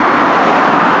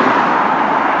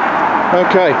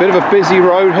Okay, bit of a busy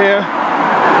road here,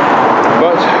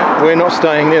 but we're not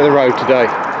staying near the road today.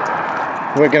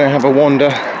 We're going to have a wander,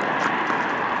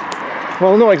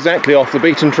 well, not exactly off the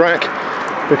beaten track,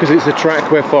 because it's a track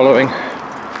we're following,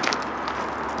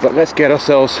 but let's get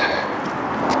ourselves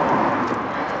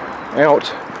out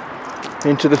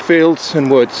into the fields and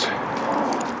woods.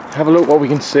 Have a look what we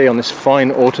can see on this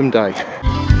fine autumn day.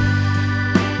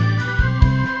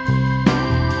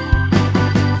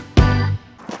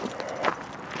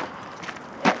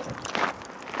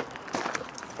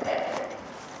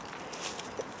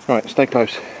 Right, stay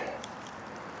close.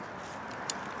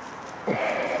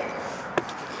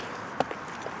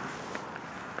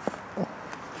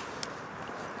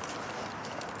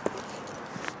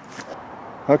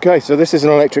 Okay, so this is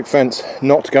an electric fence,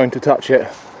 not going to touch it.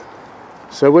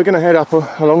 So we're going to head up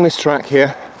along this track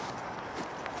here,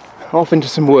 off into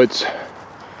some woods.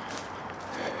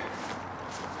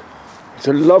 It's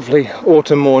a lovely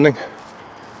autumn morning,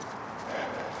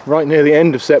 right near the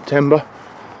end of September.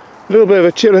 A little bit of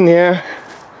a chill in the air,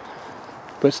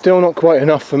 but still not quite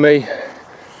enough for me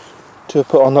to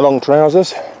put on the long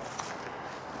trousers.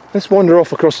 Let's wander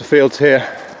off across the fields here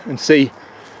and see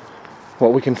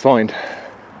what we can find.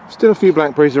 Still a few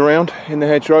blackberries around in the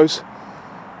hedgerows.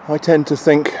 I tend to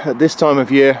think at this time of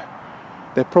year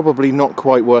they're probably not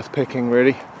quite worth picking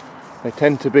really. They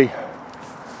tend to be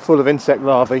full of insect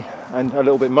larvae and a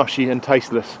little bit mushy and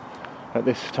tasteless at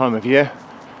this time of year.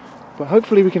 But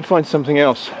hopefully we can find something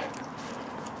else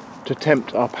to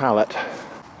tempt our palate.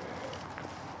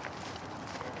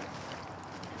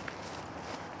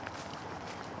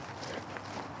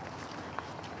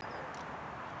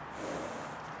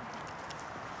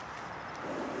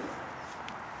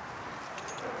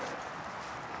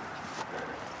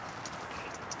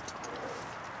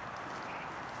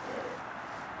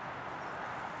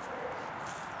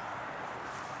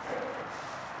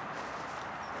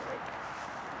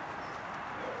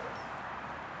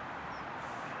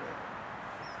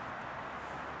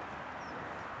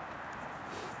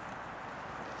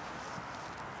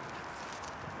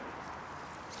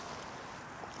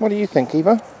 What do you think,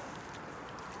 Eva?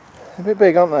 A bit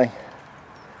big, aren't they?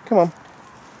 Come on.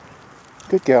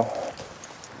 Good girl.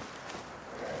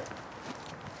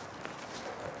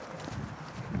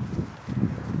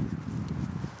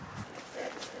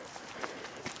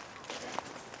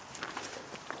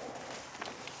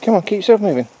 Come on, keep yourself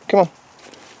moving. Come on.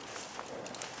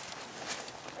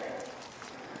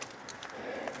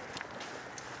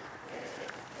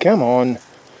 Come on.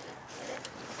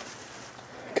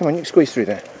 Come on, you can squeeze through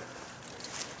there.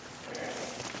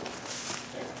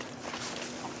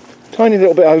 Tiny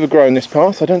little bit overgrown, this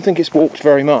path. I don't think it's walked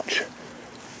very much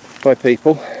by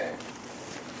people.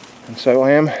 And so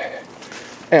I am,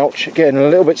 ouch, getting a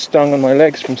little bit stung on my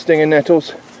legs from stinging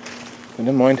nettles. But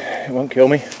never mind, it won't kill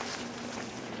me.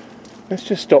 Let's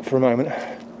just stop for a moment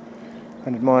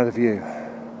and admire the view.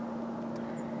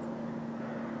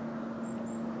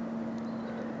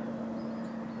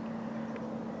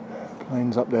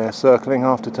 Planes up there circling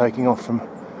after taking off from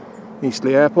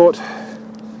Eastleigh Airport.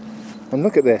 And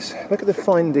look at this, look at the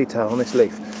fine detail on this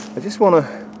leaf. I just want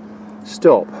to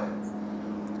stop,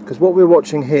 because what we're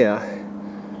watching here,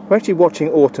 we're actually watching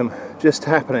autumn just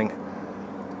happening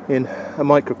in a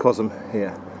microcosm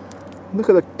here. Look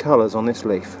at the colours on this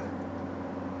leaf.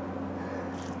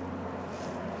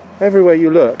 Everywhere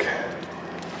you look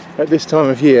at this time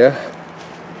of year,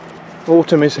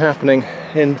 autumn is happening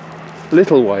in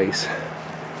little ways.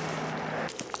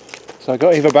 So I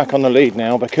got Eva back on the lead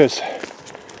now because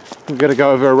we've got to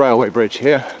go over a railway bridge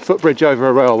here, footbridge over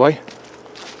a railway.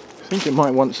 I think it might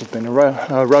once have been a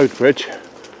road bridge,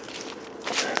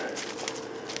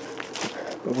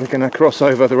 but we're going to cross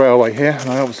over the railway here, and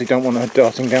I obviously don't want her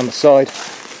darting down the side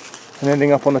and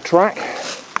ending up on the track.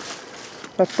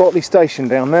 That's Botley Station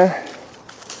down there,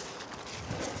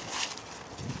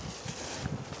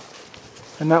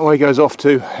 and that way goes off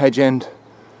to Hedge End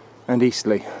and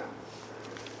Eastleigh.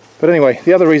 But anyway,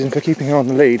 the other reason for keeping her on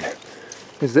the lead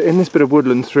is that in this bit of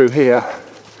woodland through here,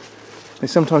 they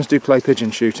sometimes do play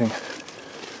pigeon shooting.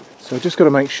 So I've just got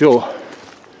to make sure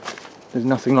there's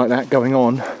nothing like that going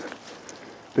on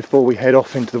before we head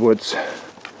off into the woods.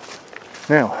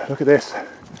 Now, look at this.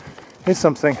 Here's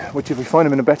something which, if we find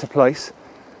them in a better place,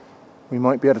 we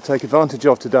might be able to take advantage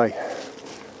of today.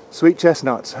 Sweet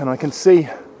chestnuts, and I can see,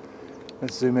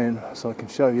 let's zoom in so I can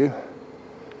show you,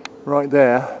 right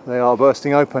there they are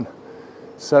bursting open.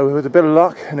 So with a bit of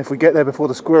luck, and if we get there before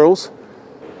the squirrels,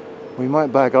 we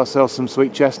might bag ourselves some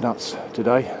sweet chestnuts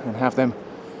today and have them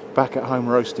back at home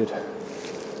roasted.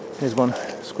 Here's one,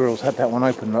 squirrels had that one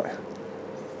open, look.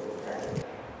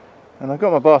 And I've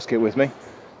got my basket with me,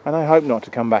 and I hope not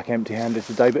to come back empty-handed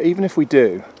today, but even if we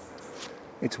do,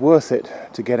 it's worth it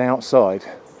to get outside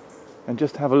and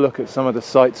just have a look at some of the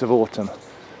sights of autumn.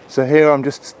 So here I'm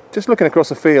just looking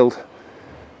across a field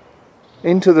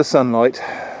into the sunlight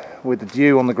with the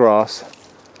dew on the grass.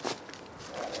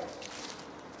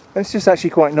 And it's just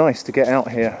actually quite nice to get out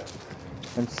here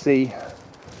and see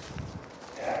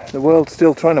the world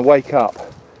still trying to wake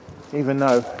up, even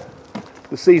though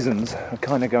the seasons are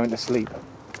kind of going to sleep.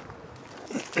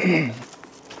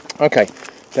 Okay,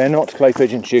 they're not clay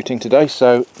pigeon shooting today,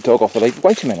 so dog off the lead.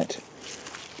 Wait a minute.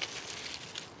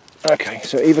 Okay,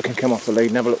 so Eva can come off the lead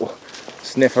and have a little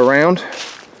sniff around.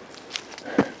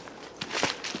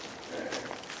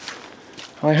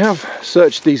 I have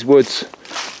searched these woods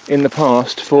in the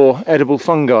past for edible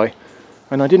fungi,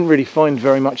 and I didn't really find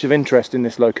very much of interest in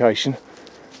this location.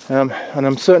 And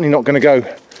I'm certainly not going to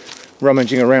go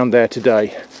rummaging around there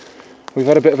today. We've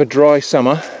had a bit of a dry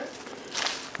summer,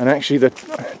 and actually the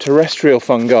terrestrial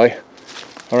fungi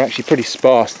are actually pretty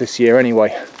sparse this year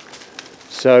anyway.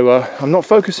 So I'm not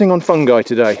focusing on fungi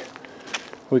today.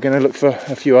 We're going to look for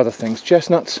a few other things,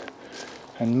 chestnuts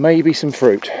and maybe some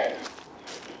fruit.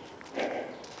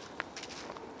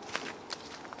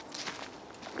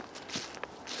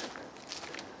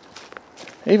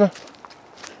 Eva,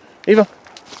 Eva.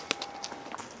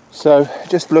 So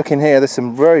just looking here, there's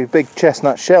some very big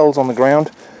chestnut shells on the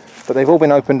ground, but they've all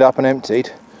been opened up and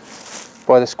emptied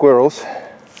by the squirrels.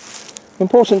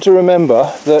 Important to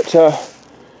remember that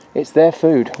it's their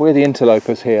food. We're the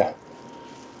interlopers here.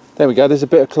 There we go, there's a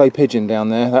bit of clay pigeon down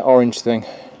there, that orange thing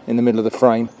in the middle of the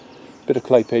frame. Bit of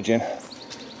clay pigeon.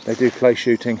 They do clay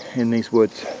shooting in these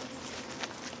woods.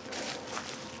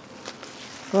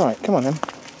 Right, come on then.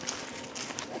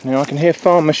 Now I can hear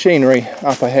farm machinery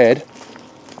up ahead,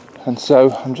 and so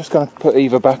I'm just going to put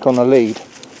Eva back on the lead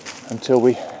until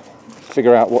we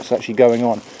figure out what's actually going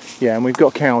on. Yeah, and we've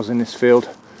got cows in this field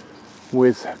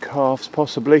with calves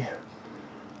possibly,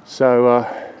 so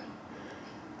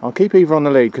I'll keep Eva on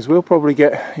the lead because we'll probably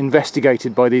get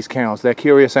investigated by these cows. They're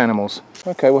curious animals.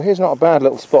 Okay, well here's not a bad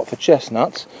little spot for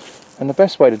chestnuts, and the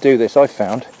best way to do this, I've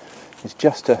found, is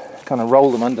just to kind of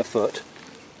roll them underfoot,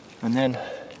 and then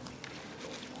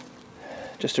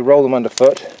just to roll them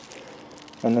underfoot,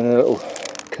 and then a little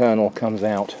kernel comes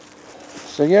out.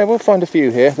 So yeah, we'll find a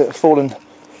few here that have fallen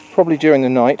probably during the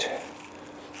night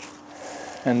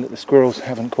and that the squirrels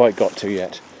haven't quite got to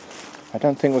yet. I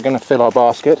don't think we're going to fill our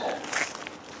basket,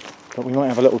 but we might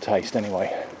have a little taste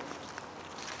anyway.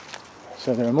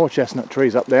 So there are more chestnut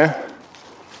trees up there.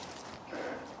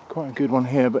 Quite a good one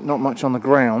here, but not much on the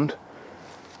ground.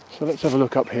 So let's have a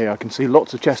look up here. I can see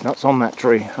lots of chestnuts on that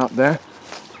tree up there.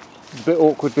 It's a bit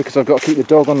awkward because I've got to keep the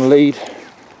dog on the lead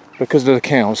because of the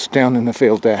cows down in the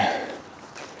field there.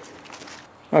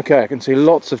 Okay, I can see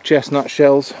lots of chestnut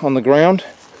shells on the ground.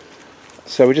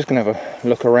 So we're just going to have a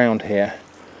look around here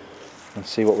and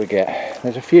see what we get.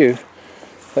 There's a few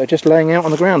that are just laying out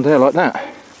on the ground there like that,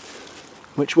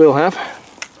 which we'll have.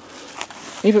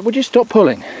 Eva, would you stop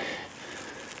pulling?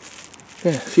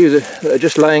 Yeah, a few that are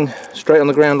just laying straight on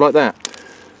the ground like that.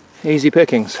 Easy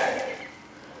pickings.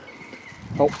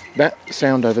 Oh, that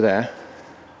sound over there,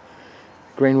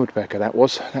 green woodpecker that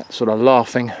was, that sort of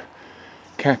laughing,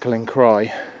 cackling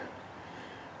cry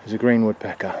is a green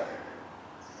woodpecker.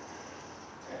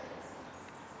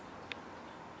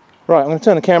 Right, I'm going to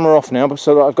turn the camera off now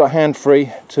so that I've got hand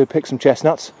free to pick some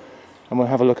chestnuts, and we'll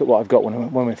have a look at what I've got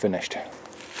when we're finished.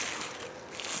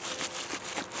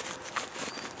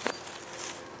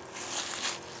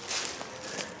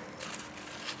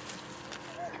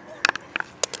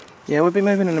 Yeah, we'll be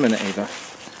moving in a minute, Eva.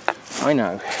 I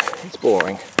know, it's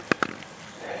boring.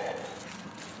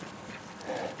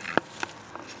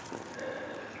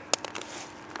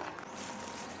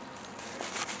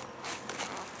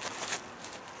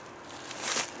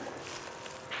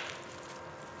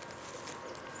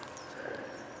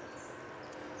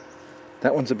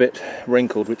 That one's a bit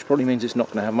wrinkled, which probably means it's not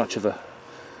going to have much of a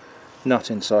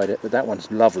nut inside it, but that one's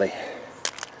lovely.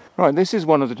 Right, this is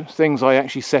one of the things I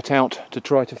actually set out to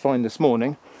try to find this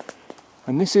morning,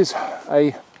 and this is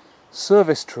a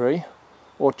service tree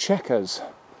or checkers,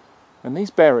 and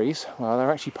these berries, well, they're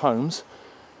actually pomes,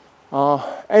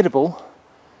 are edible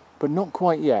but not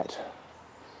quite yet.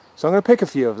 So I'm going to pick a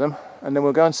few of them and then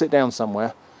we'll go and sit down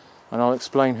somewhere and I'll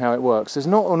explain how it works. There's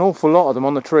not an awful lot of them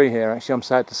on the tree here, actually, I'm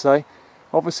sad to say.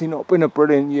 Obviously not been a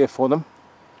brilliant year for them,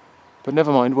 but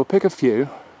never mind, we'll pick a few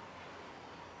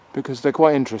because they're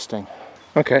quite interesting.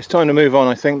 Okay, it's time to move on,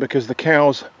 I think, because the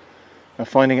cows are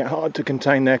finding it hard to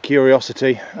contain their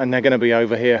curiosity and they're going to be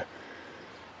over here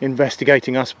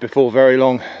investigating us before very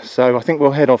long, so I think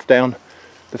we'll head off down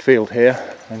the field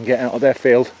here and get out of their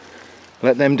field,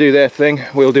 let them do their thing,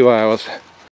 we'll do ours.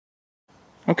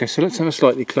 Okay, so let's have a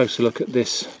slightly closer look at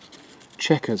this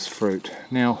Chequers fruit.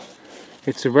 Now,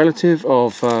 it's a relative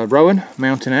of rowan,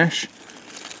 mountain ash,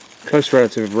 close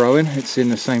relative of rowan. It's in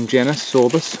the same genus,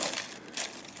 Sorbus,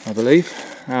 I believe.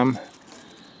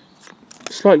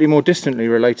 Slightly more distantly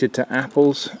related to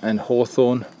apples and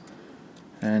hawthorn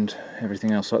and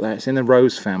everything else like that. It's in the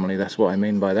rose family, that's what I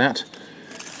mean by that.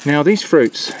 Now these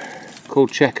fruits,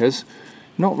 called Chequers,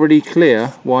 not really clear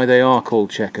why they are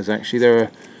called Chequers actually. There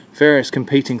are various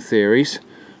competing theories.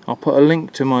 I'll put a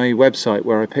link to my website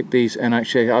where I picked these, and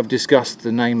actually I've discussed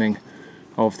the naming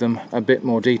of them a bit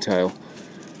more detail.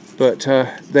 But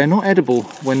they're not edible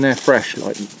when they're fresh.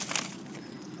 Like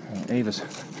Eva's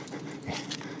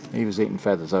eating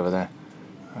feathers over there.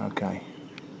 Okay.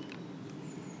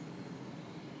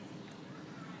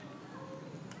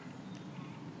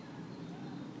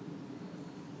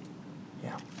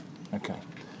 Yeah. Okay.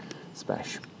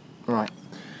 Spash. Right.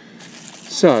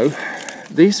 So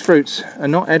these fruits are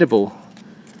not edible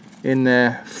in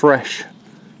their fresh,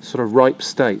 sort of ripe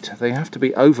state. They have to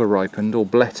be over-ripened or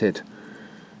bletted.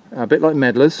 A bit like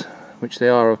medlars, which they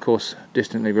are of course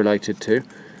distantly related to,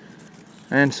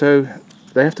 and so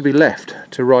they have to be left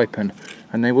to ripen,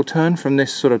 and they will turn from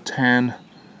this sort of tan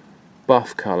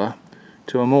buff colour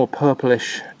to a more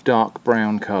purplish dark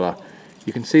brown colour.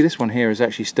 You can see this one here has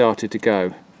actually started to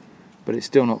go, but it's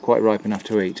still not quite ripe enough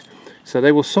to eat. So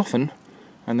they will soften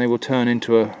and they will turn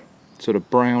into a sort of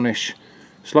brownish,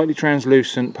 slightly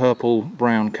translucent purple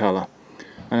brown colour,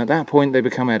 and at that point they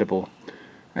become edible.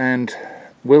 And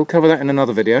we'll cover that in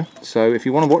another video, so if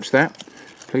you want to watch that,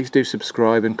 please do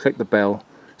subscribe and click the bell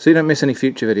so you don't miss any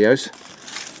future videos.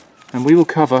 And we will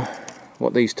cover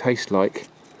what these taste like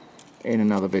in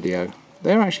another video.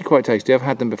 They're actually quite tasty. I've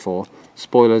had them before.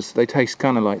 Spoilers, they taste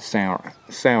kind of like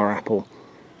sour apple,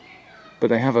 but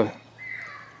they have a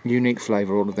unique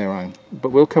flavour all of their own. But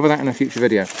we'll cover that in a future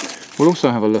video. We'll also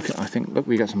have a look at, I think, look,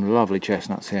 we got some lovely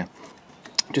chestnuts here.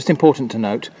 Just important to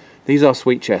note, these are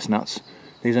sweet chestnuts.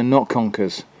 These are not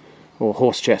conkers or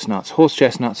horse chestnuts. Horse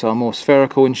chestnuts are more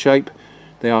spherical in shape.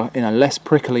 They are in a less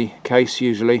prickly case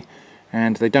usually,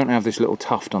 and they don't have this little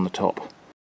tuft on the top.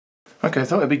 Okay, I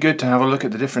thought it'd be good to have a look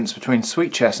at the difference between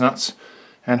sweet chestnuts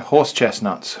and horse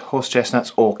chestnuts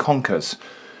or conkers.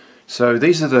 So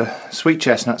these are the sweet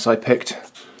chestnuts I picked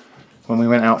when we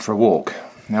went out for a walk.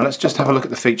 Now let's just have a look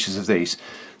at the features of these.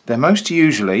 They're most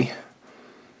usually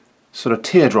sort of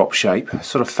teardrop shape,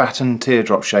 sort of fattened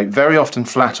teardrop shape, very often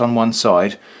flat on one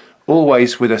side,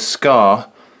 always with a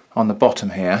scar on the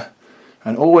bottom here,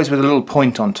 and always with a little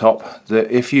point on top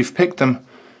that if you've picked them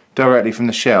directly from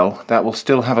the shell, that will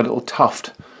still have a little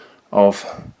tuft of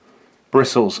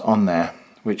bristles on there,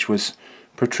 which was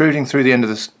protruding through the end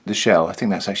of the shell. I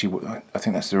think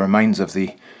that's the remains of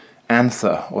the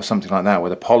anther or something like that, where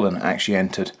the pollen actually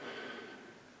entered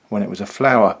when it was a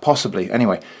flower, possibly.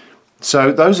 Anyway,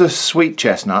 so those are sweet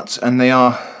chestnuts, and they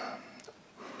are,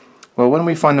 well, when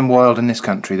we find them wild in this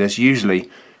country, there's usually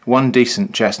one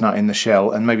decent chestnut in the shell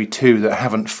and maybe two that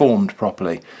haven't formed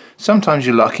properly. Sometimes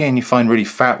you're lucky and you find really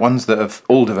fat ones that have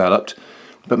all developed,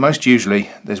 but most usually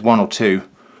there's one or two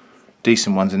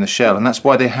decent ones in the shell, and that's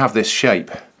why they have this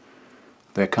shape.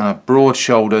 They're kind of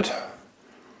broad-shouldered,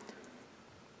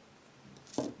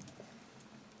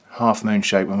 half moon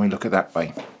shape when we look at that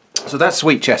way. So that's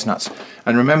sweet chestnuts,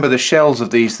 and remember the shells of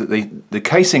these, the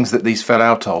casings that these fell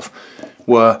out of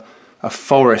were a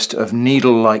forest of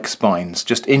needle-like spines,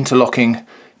 just interlocking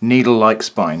needle-like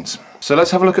spines. So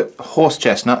let's have a look at horse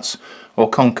chestnuts or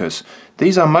conkers.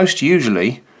 These are most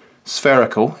usually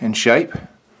spherical in shape,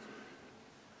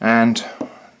 and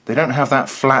they don't have that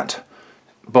flat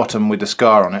bottom with the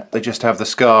scar on it. They just have the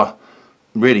scar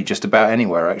really just about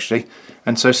anywhere actually.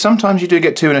 And so sometimes you do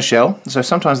get two in a shell, so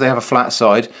sometimes they have a flat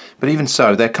side, but even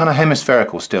so they're kind of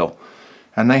hemispherical still,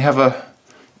 and they have a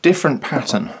different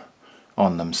pattern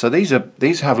on them. So these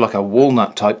have like a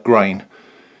walnut type grain,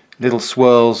 little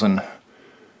swirls and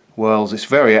whirls. It's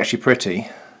very actually pretty,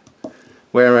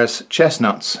 whereas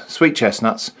chestnuts, sweet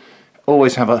chestnuts,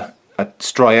 always have a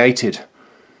striated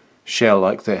shell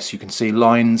like this. You can see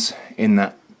lines in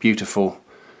that beautiful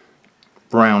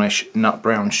brownish nut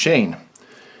brown sheen.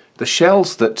 The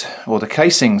shells that, or the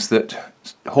casings that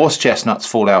horse chestnuts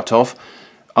fall out of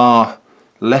are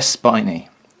less spiny.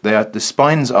 The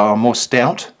spines are more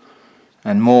stout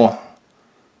and more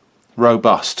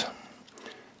robust,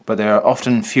 but there are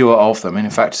often fewer of them. And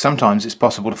in fact, sometimes it's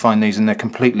possible to find these and they're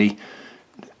completely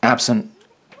absent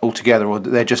altogether, or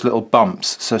they're just little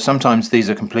bumps. So sometimes these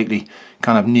are completely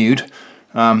kind of nude,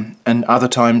 and other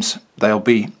times they'll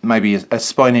be maybe as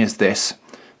spiny as this,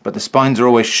 but the spines are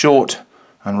always short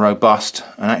and robust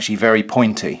and actually very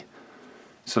pointy.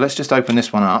 So let's just open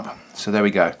this one up. So there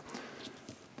we go.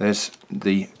 There's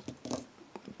the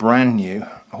brand new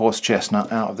horse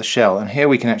chestnut out of the shell, and here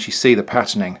we can actually see the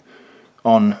patterning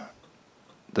on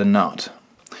the nut.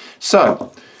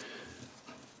 So,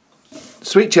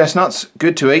 sweet chestnuts,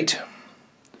 good to eat,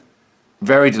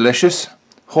 very delicious.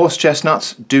 Horse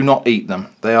chestnuts, do not eat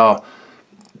them. They are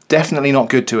definitely not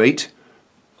good to eat,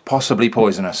 possibly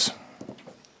poisonous.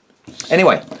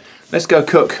 Anyway, let's go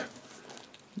cook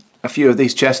a few of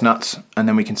these chestnuts and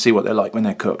then we can see what they're like when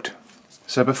they're cooked.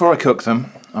 So before I cook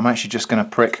them, I'm actually just going to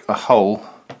prick a hole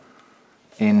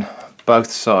in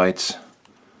both sides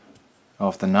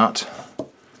of the nut.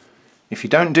 If you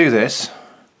don't do this,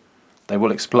 they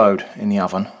will explode in the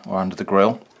oven or under the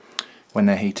grill when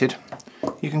they're heated.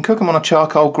 You can cook them on a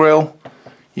charcoal grill,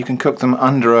 you can cook them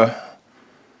under a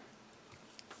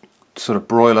sort of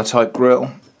broiler type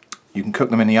grill, you can cook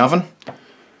them in the oven,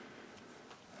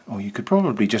 or you could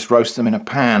probably just roast them in a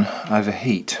pan over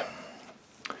heat.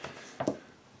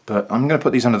 But I'm going to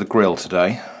put these under the grill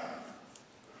today.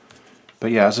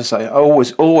 But yeah, as I say,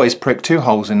 always prick 2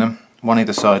 holes in them, one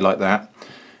either side like that.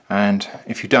 And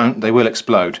if you don't, they will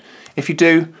explode. If you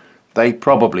do, they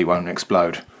probably won't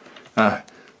explode.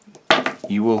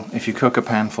 You will, if you cook a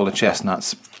pan full of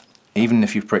chestnuts, even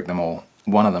if you've pricked them all,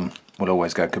 one of them will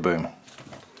always go kaboom.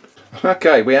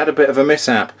 Okay, we had a bit of a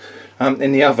mishap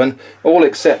in the oven. All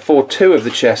except for 2 of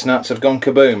the chestnuts have gone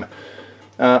kaboom.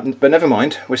 But never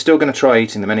mind, we're still going to try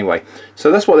eating them anyway.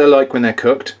 So that's what they're like when they're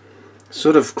cooked.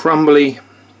 Sort of crumbly.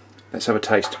 Let's have a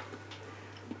taste.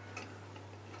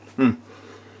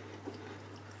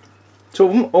 It's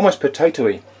almost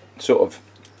potatoey sort of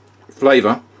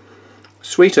flavour.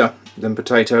 Sweeter than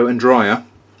potato and drier,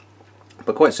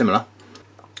 but quite similar.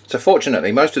 So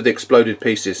fortunately, most of the exploded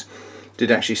pieces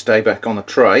did actually stay back on the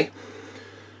tray,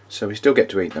 so we still get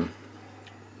to eat them.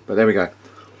 But there we go.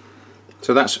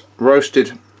 So that's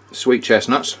roasted sweet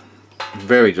chestnuts,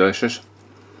 very delicious.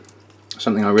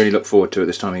 Something I really look forward to at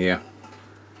this time of year.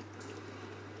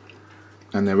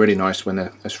 And they're really nice when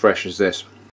they're as fresh as this.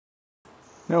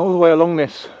 Now all the way along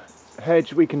this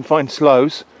hedge we can find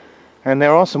sloes, and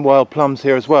there are some wild plums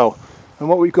here as well. And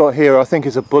what we've got here I think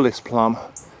is a bullis plum.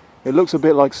 It looks a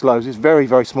bit like sloes, it's very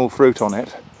small fruit on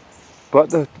it,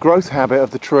 but the growth habit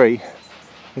of the tree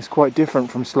is quite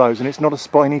different from sloes, and it's not a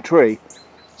spiny tree.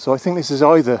 So I think this is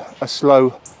either a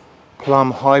sloe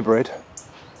plum hybrid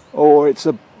or it's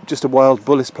just a wild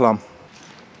bullis plum.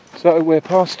 So we're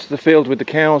past the field with the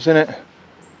cows in it,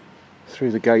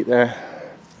 through the gate there.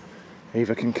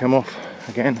 Eva can come off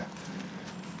again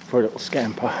for a little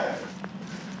scamper.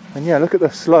 And yeah, look at the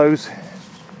sloes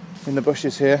in the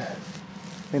bushes here,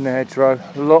 in the hedgerow.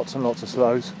 Lots and lots of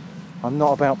sloes. I'm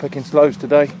not about picking sloes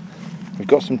today. We've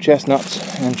got some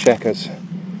chestnuts and checkers.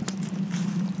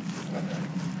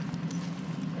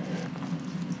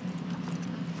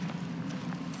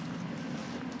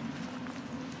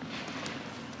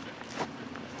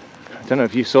 I don't know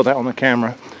if you saw that on the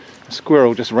camera. A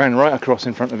squirrel just ran right across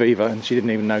in front of Eva and she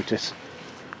didn't even notice.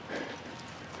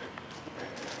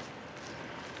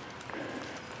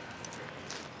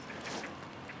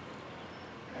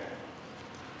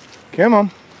 Come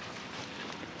on.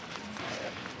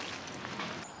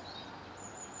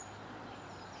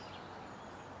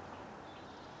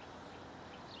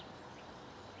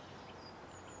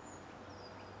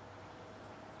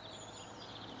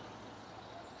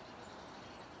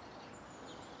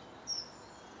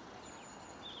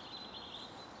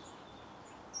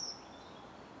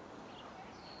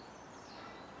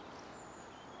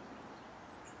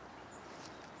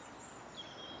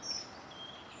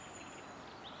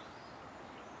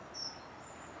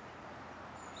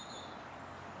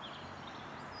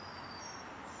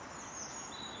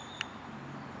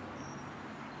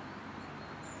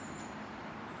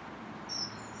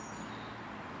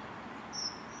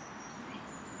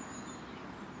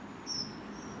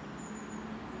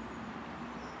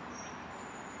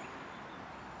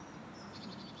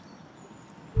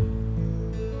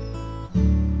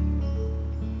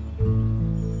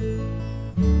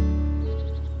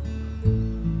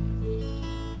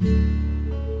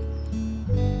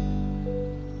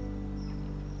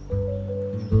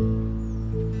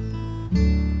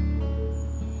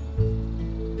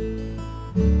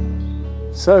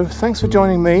 So thanks for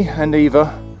joining me and Eva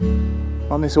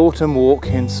on this autumn walk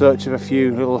in search of a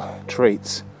few little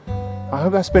treats. I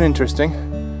hope that's been interesting.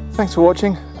 Thanks for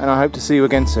watching, and I hope to see you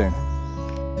again soon.